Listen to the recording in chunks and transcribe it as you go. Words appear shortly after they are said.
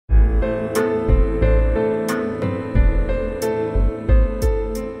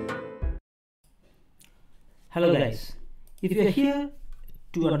Hello guys, if you are here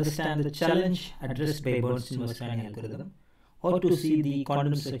to understand the challenge addressed by Bernstein Vazirani algorithm or to see the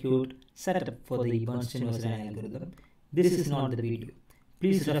quantum circuit setup for the Bernstein Vazirani algorithm, this is not the video.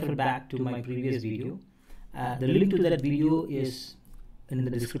 Please refer back to my previous video. The link to that video is in the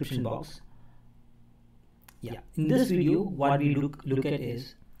description box. In this video, what we look at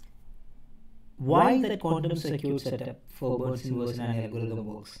is why that quantum circuit setup for Bernstein Vazirani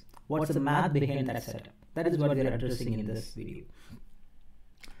algorithm works. What's the math behind that setup? That is what we are addressing in this video.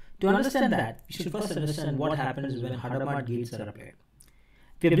 To understand that, we should first understand what happens when Hadamard gates are applied.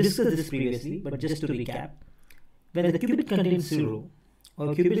 We have discussed this previously, but just to recap, when the qubit contains 0, or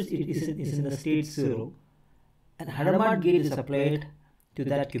qubit is in the state 0, and Hadamard gate is applied to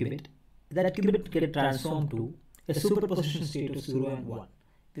that qubit gets transformed to a superposition state of 0 and 1,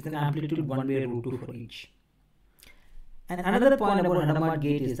 with an amplitude 1/√2 for each. And another point about Hadamard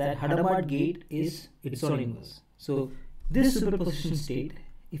gate is that Hadamard gate is its own inverse. So this superposition state,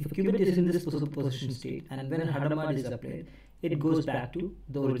 if a qubit is in this superposition state and when Hadamard is applied, it goes back to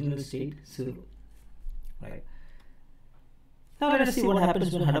the original state 0. Right. Now let us see what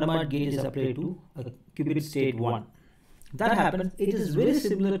happens when Hadamard gate is applied to a qubit state 1. That happens, it is very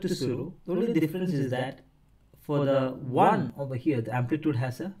similar to 0. The only difference is that for the 1 over here, the amplitude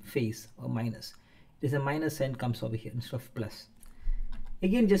has a phase or minus. There's a minus sign comes over here instead of plus.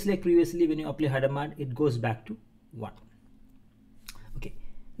 Again, just like previously, when you apply Hadamard, it goes back to 1. Okay.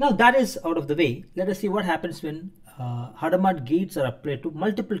 Now that is out of the way. Let us see what happens when Hadamard gates are applied to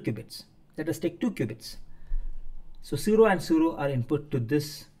multiple qubits. Let us take 2 qubits. So 0 and 0 are input to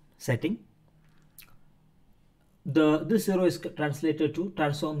this setting. This 0 is translated to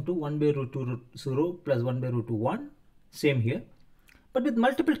transform to 1/√2 0 plus 1/√2 1. Same here. But with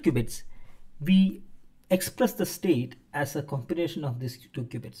multiple qubits, we express the state as a combination of these 2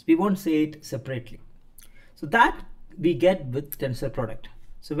 qubits. We won't say it separately. So that we get with tensor product.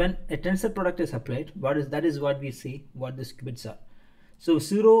 So when a tensor product is applied, that is what we say what these qubits are. So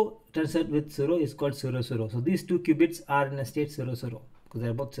 0 tensored with 0 is called 0 0. So these 2 qubits are in a state 0 0 because they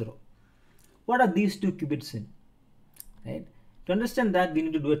are both 0. What are these 2 qubits in? Right? To understand that, we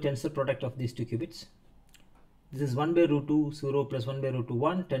need to do a tensor product of these 2 qubits. This is 1/√2 0 plus 1/√2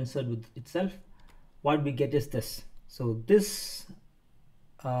 1 tensored with itself. What we get is this. So this,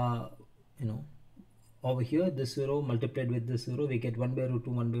 over here, this 0 multiplied with this 0, we get 1/√2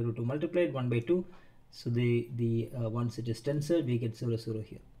 1/√2 multiplied 1/2. So once it is tensored, we get 0 0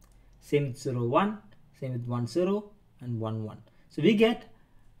 here. Same with 0 1, same with 1 0 and 1 1. So we get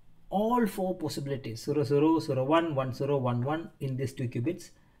all 4 possibilities 0 0 0 1 1 0 1 1 in these 2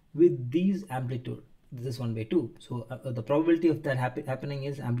 qubits with these amplitude. This is 1/2. So the probability of that happening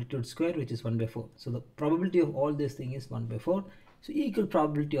is amplitude square, which is 1/4. So the probability of all this thing is 1/4. So equal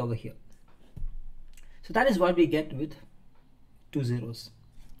probability over here. So that is what we get with 2 zeros.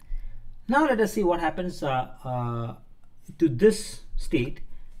 Now let us see what happens to this state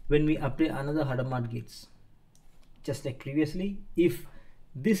when we apply another Hadamard gates. Just like previously, if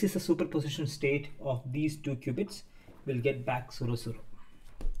this is a superposition state of these 2 qubits, we'll get back 0 0.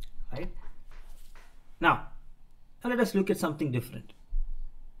 Right? Now let us look at something different.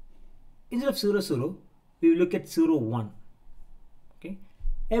 Instead of 0 0, we will look at 0 1. Okay?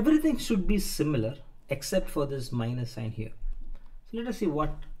 Everything should be similar except for this minus sign here. So let us see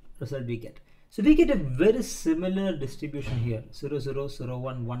what result we get. So we get a very similar distribution here 0 0 0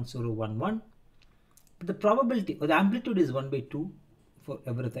 1 1 0 1 1. But the probability or the amplitude is 1/2 for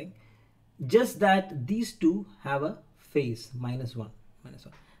everything. Just that these two have a phase -1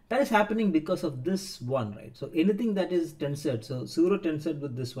 -1. That is happening because of this 1, right? So anything that is tensored, so 0 tensored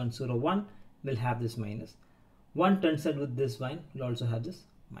with this one 0 1 will have this minus. 1 tensored with this one will also have this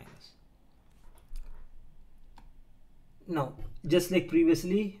minus. Now just like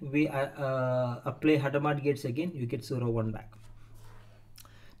previously, we apply Hadamard gates again, you get 0 1 back.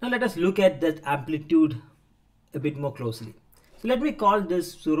 Now let us look at that amplitude a bit more closely. So let me call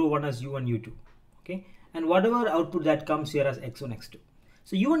this 0 1 as u1 u2. Okay, and whatever output that comes here as x1 x2.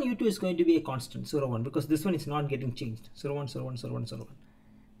 So u1 u2 is going to be a constant 0 1 because this one is not getting changed 0 1 0 1 0 1 0 1.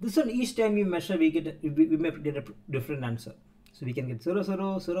 This one, each time we measure, we may get a different answer. So we can get 0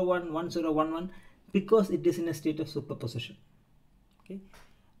 0 0 1 1 0 1 1 because it is in a state of superposition. Okay,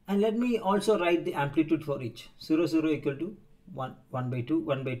 and let me also write the amplitude for each. 0 0 equal to 1/2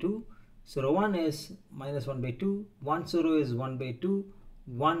 1/2. 0 1 is -1/2, 1 0 is 1/2,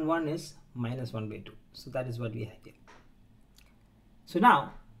 1 1 is -1/2. So that is what we have here. So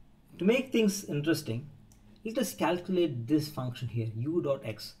now, to make things interesting, let us calculate this function here, u dot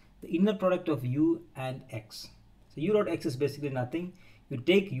x, the inner product of u and x. So u dot x is basically nothing. You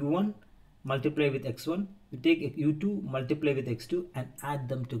take u1 multiply with x1, we take u2, multiply with x2 and add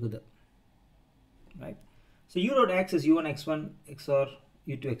them together, right? So u dot x is u1 x1 xor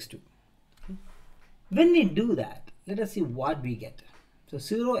u2 x2. Okay. When we do that, let us see what we get. So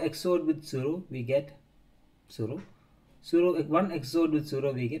 0 XORed with 0, we get 0. 1 XORed with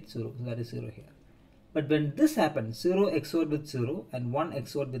 0, we get 0. So that is 0 here. But when this happens, 0 XORed with 0 and 1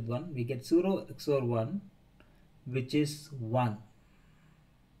 XORed with 1, we get 0 XOR 1, which is 1.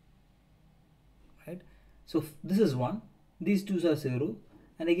 Right? So this is 1. These two are 0.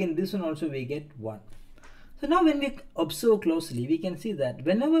 And again, this one also we get 1. So now when we observe closely, we can see that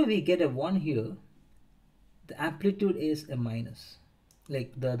whenever we get a 1 here, the amplitude is a minus.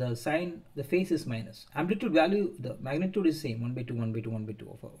 Like the sign, the phase is minus. Amplitude value, the magnitude is same, 1 by 2, 1 by 2, 1 by 2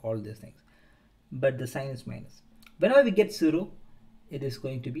 of all these things. But the sign is minus. Whenever we get 0, it is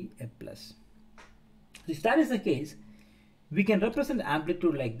going to be a plus. If that is the case, we can represent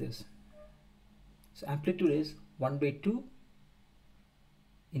amplitude like this. So amplitude is 1 by 2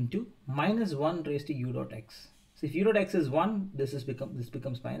 into minus 1 raised to u dot x. So if u dot x is 1, this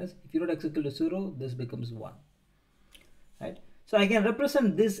becomes minus. If u dot x is equal to 0, this becomes 1. Right? So I can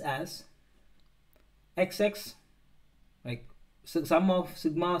represent this as xx, like sum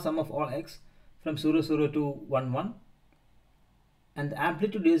of all x from 0, 0 to 1, 1. And the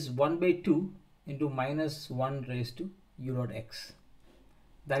amplitude is 1 by 2 into minus 1 raised to u dot x.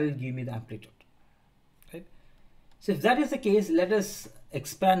 That will give me the amplitude. Right? So if that is the case, let us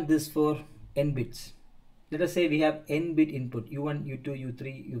expand this for n bits. Let us say we have n bit input, u1, u2,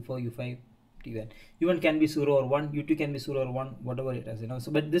 u3, u4, u5, t1. u1 can be 0 or 1, u2 can be 0 or 1, whatever it is,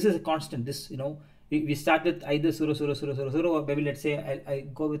 So, but this is a constant. This, we start with either 0, 0, 0, 0, 0, or maybe let's say I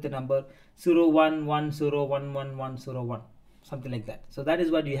go with the number 0, 1, 1, 0, 1, 1, 1, 0, 1, something like that. So that is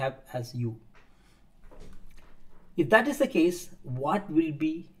what you have as u. If that is the case, what will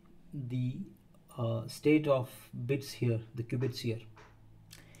be the state of bits here, the qubits here?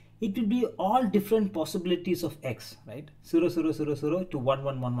 It will be all different possibilities of x, right? 0, 0, 0, 0 to 1,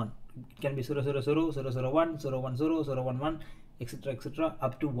 1, 1, 1. It can be 0, 0, 0, 0, 0, 1, 0, 1, 0, 0, 1, 1, etc.,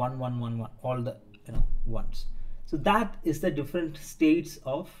 up to 1, 1, 1, 1, all the ones. So that is the different states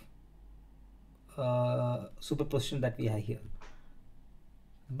of superposition that we have here.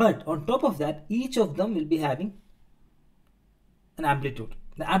 But on top of that, each of them will be having an amplitude.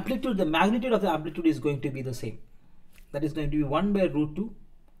 The magnitude of the amplitude is going to be the same. That is going to be 1 by root 2,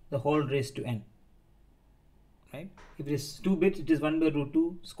 the whole raised to n. Right? If it is 2 bits, it is 1 by root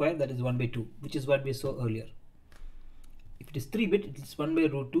 2 square, that is 1 by 2, which is what we saw earlier. If it is 3 bit, it is 1 by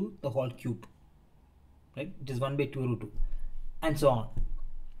root 2, the whole cube. Right? It is 1 by 2 root 2, and so on.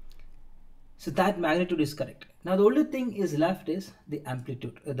 So that magnitude is correct. Now the only thing is left is the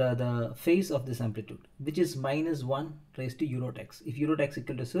amplitude, the phase of this amplitude, which is minus 1 raised to u dot x. If u dot x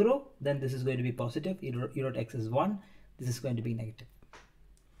equal to 0, then this is going to be positive. U dot x is 1, this is going to be negative.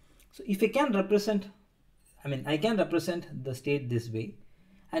 So if I can represent, I can represent the state this way.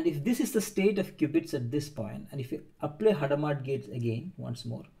 And if this is the state of qubits at this point, and if you apply Hadamard gates again once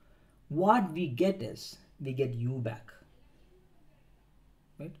more, what we get is, we get u back.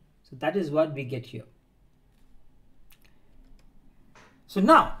 Right? So that is what we get here. So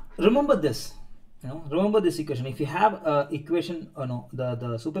now remember this, remember this equation. If you have a equation,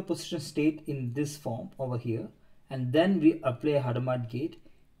 the superposition state in this form over here, and then we apply a Hadamard gate,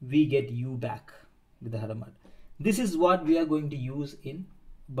 we get u back with the Hadamard. This is what we are going to use in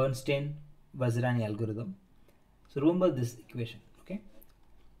Bernstein Vazirani algorithm. So remember this equation. Okay.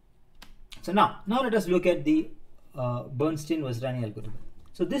 So now let us look at the Bernstein Vazirani algorithm.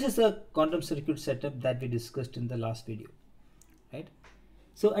 So this is a quantum circuit setup that we discussed in the last video, right?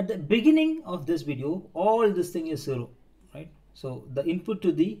 So at the beginning of this video, all this thing is 0, right? So the input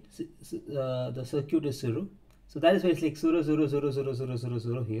to the circuit is 0. So that is why it's like 0, 0, 0, 0, 0, 0,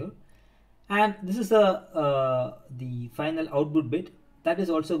 0 here. And this is the final output bit. That is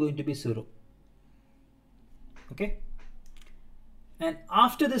also going to be 0. Okay. And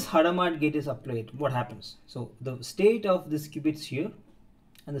after this Hadamard gate is applied, what happens? So the state of this qubits here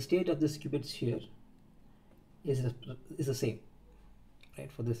and the state of this qubits here is the same,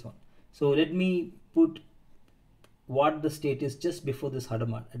 right, for this one. So let me put what the state is just before this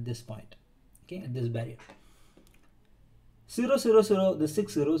Hadamard at this point, okay, at this barrier. 0, 0, 0, the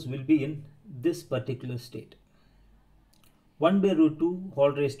 6 zeros will be in this particular state. 1 by root 2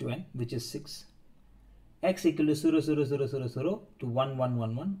 whole raised to n, which is 6. X equal to 0, 0, 0, 0, 0 to 1, 1,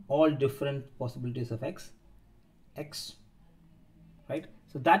 1, 1. All different possibilities of x. Right?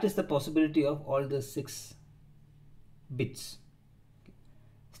 So that is the possibility of all the 6 bits. Okay.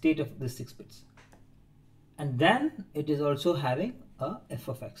 State of the 6 bits. And then it is also having a f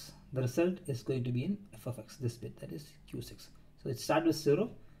of x. The result is going to be in f of x, this bit, that is q6. So it starts with 0.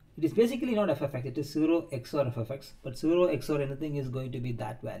 It is basically not f of x, it is 0 XOR f of x, but 0 XOR anything is going to be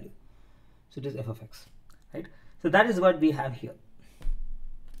that value. So it is f of x, right? So that is what we have here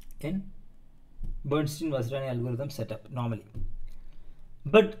in Bernstein Vazirani algorithm setup normally.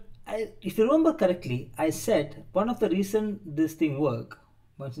 But if you remember correctly, I said one of the reason this thing works,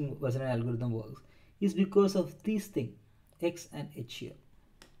 Bernstein Vazirani algorithm works, is because of these things, x and h here.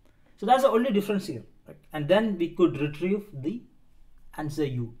 So that's the only difference here, right? And then we could retrieve the answer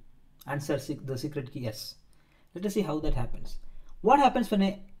u, the secret key s. Let us see how that happens. What happens when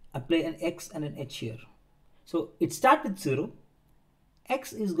I apply an x and an h here? So it starts with 0.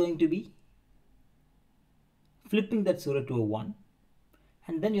 X is going to be flipping that 0 to a 1,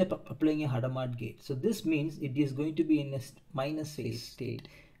 and then you are applying a Hadamard gate. So this means it is going to be in a minus phase state,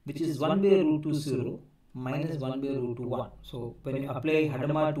 which is 1 by root 2 0 minus 1 by root 2 1. So when you apply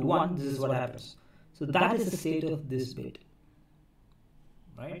Hadamard to 1, this is what happens. So that is the state of this bit,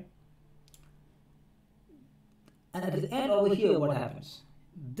 right? And at the end over here, what happens?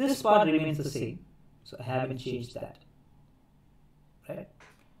 This part remains the same, so I haven't changed that, right?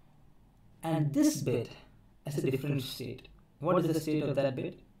 And this bit has a different state. What is the state of that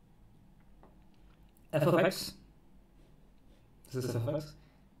bit? F of x, this is f of x,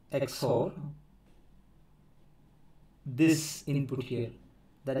 XOR this input here,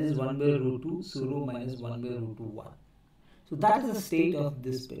 that is 1 by root 2 0 minus 1 by root 2 1. So that is the state of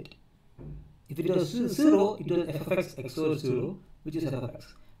this bit. If it was 0, it was f of x XOR 0, which is f of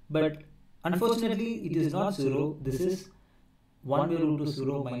x. But unfortunately, it is not 0. This is 1 by root 2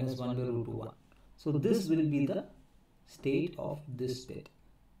 0 minus 1 by root 2 1. So this will be the state of this bit.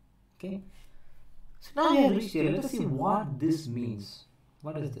 Okay. So now we have reached here. Let us see what this means.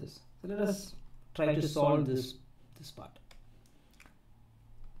 What is this? So let us try to solve this part.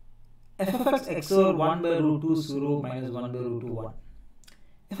 F of x XOR 1 by root 2 0 minus 1 by root 2 1.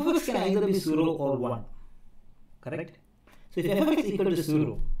 F of x can either be 0 or 1. Correct? So if f of x equal to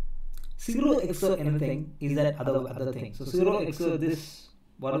 0, 0 XOR anything is that other thing. So 0 XOR this,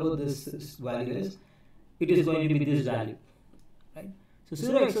 whatever this value is, it is going to be this value, right? So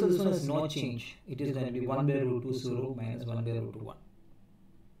 0 XOR this one has no change. It is going to be 1 by root 2 0 minus 1 by root 2 1.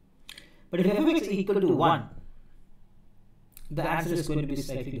 But if f of x is equal to 1, the answer is going to be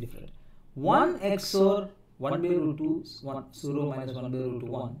slightly different. 1 XOR 1 by root 2 0 minus 1 by root 2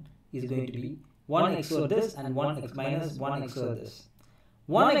 1 is going to be 1 XOR this and 1 minus 1 XOR this.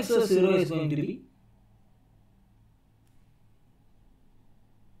 1 XOR 0 is going to be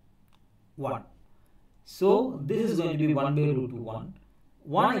 1. So this is going to be 1 by root 2 1.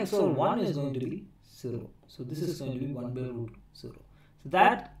 1 XOR 1 is going to be 0. So this is going to be 1 by root 0. So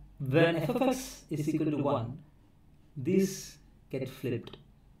that when f of x is equal to 1, these get flipped,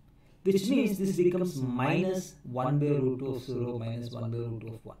 which means this becomes minus 1 by root 2 of 0 minus 1 by root 2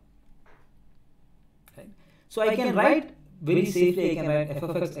 of 1. Right? So I can write very safely, I can write f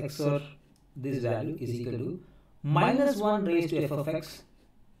of x XOR this value is equal to minus 1 raised to f of x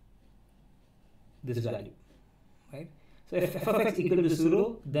this value. Right? So if f of x equal to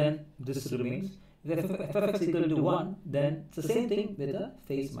 0, then this remains. If f of x equal to 1, then it's the same thing with a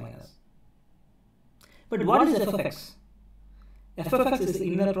phase minus. But what is f of x? F of x is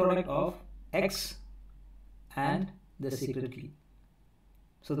the inner product of x and the secret key.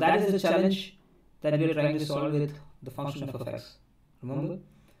 So that is the challenge that we are trying to solve with the function f of x. Remember?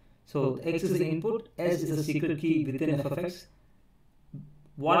 So x is the input, s is the secret key within f of x.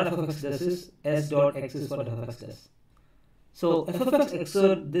 What f of x does is s dot x is what f of x does. So f of x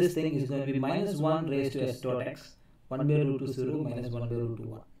XOR this thing is going to be minus 1 raised to s dot x, 1 by root 2 0 minus 1 by root 2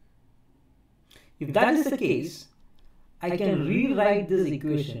 1. If that is the case, I can rewrite this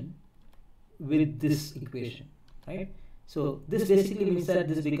equation with this equation, right? So this basically means that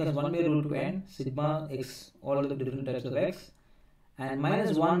this becomes 1 by root 2 n sigma x, all the different types of x, and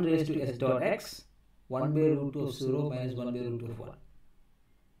minus 1 raised to s dot x, 1 by root 2 of 0 minus 1 by root 2 of 1.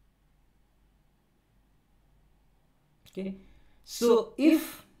 Okay, so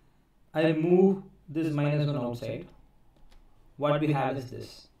if I move this minus 1 outside, what we have is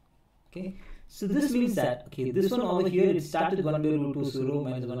this. Okay, so this means that, okay, this one over here, it started 1 by root 2 0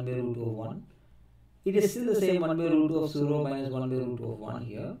 minus 1 by root 2 of 1. It is still the same 1 by root 2 of 0 minus 1 by root 2 of 1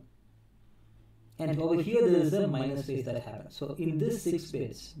 here. And over here there is a minus phase that happens. So in this 6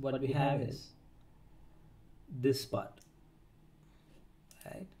 bits, what we have is this part.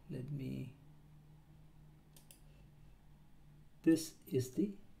 Right, let me... This is the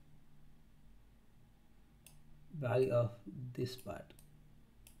value of this part.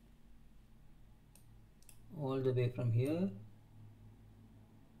 All the way from here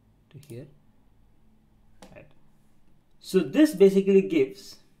to here, right? So this basically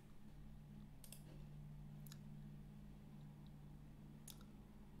gives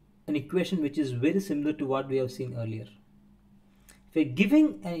an equation which is very similar to what we have seen earlier. If we're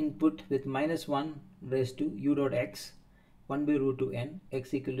giving an input with minus 1 raised to u dot x 1 by root 2 n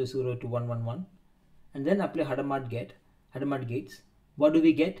x equal to 0 to 1 1 1, and then apply Hadamard gates, what do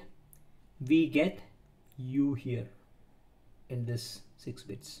we get? We get u here in this 6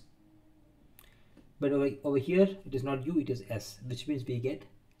 bits. But over here it is not u, it is s, which means we get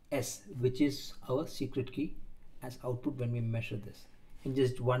s, which is our secret key as output when we measure this in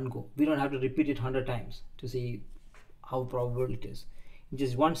just one go. We don't have to repeat it 100 times to see how probable it is. In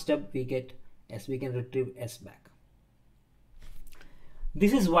just one step we get s, we can retrieve s back.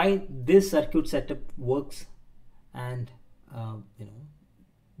 This is why this circuit setup works, and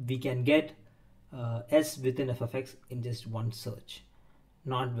we can get s within f of x in just one search,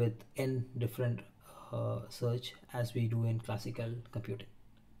 not with n different search as we do in classical computing.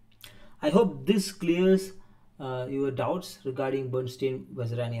 I hope this clears your doubts regarding Bernstein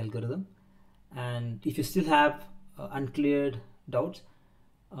Vazirani algorithm, and if you still have uncleared doubts,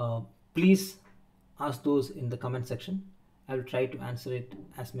 please ask those in the comment section. I will try to answer it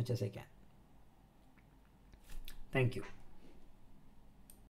as much as I can. Thank you.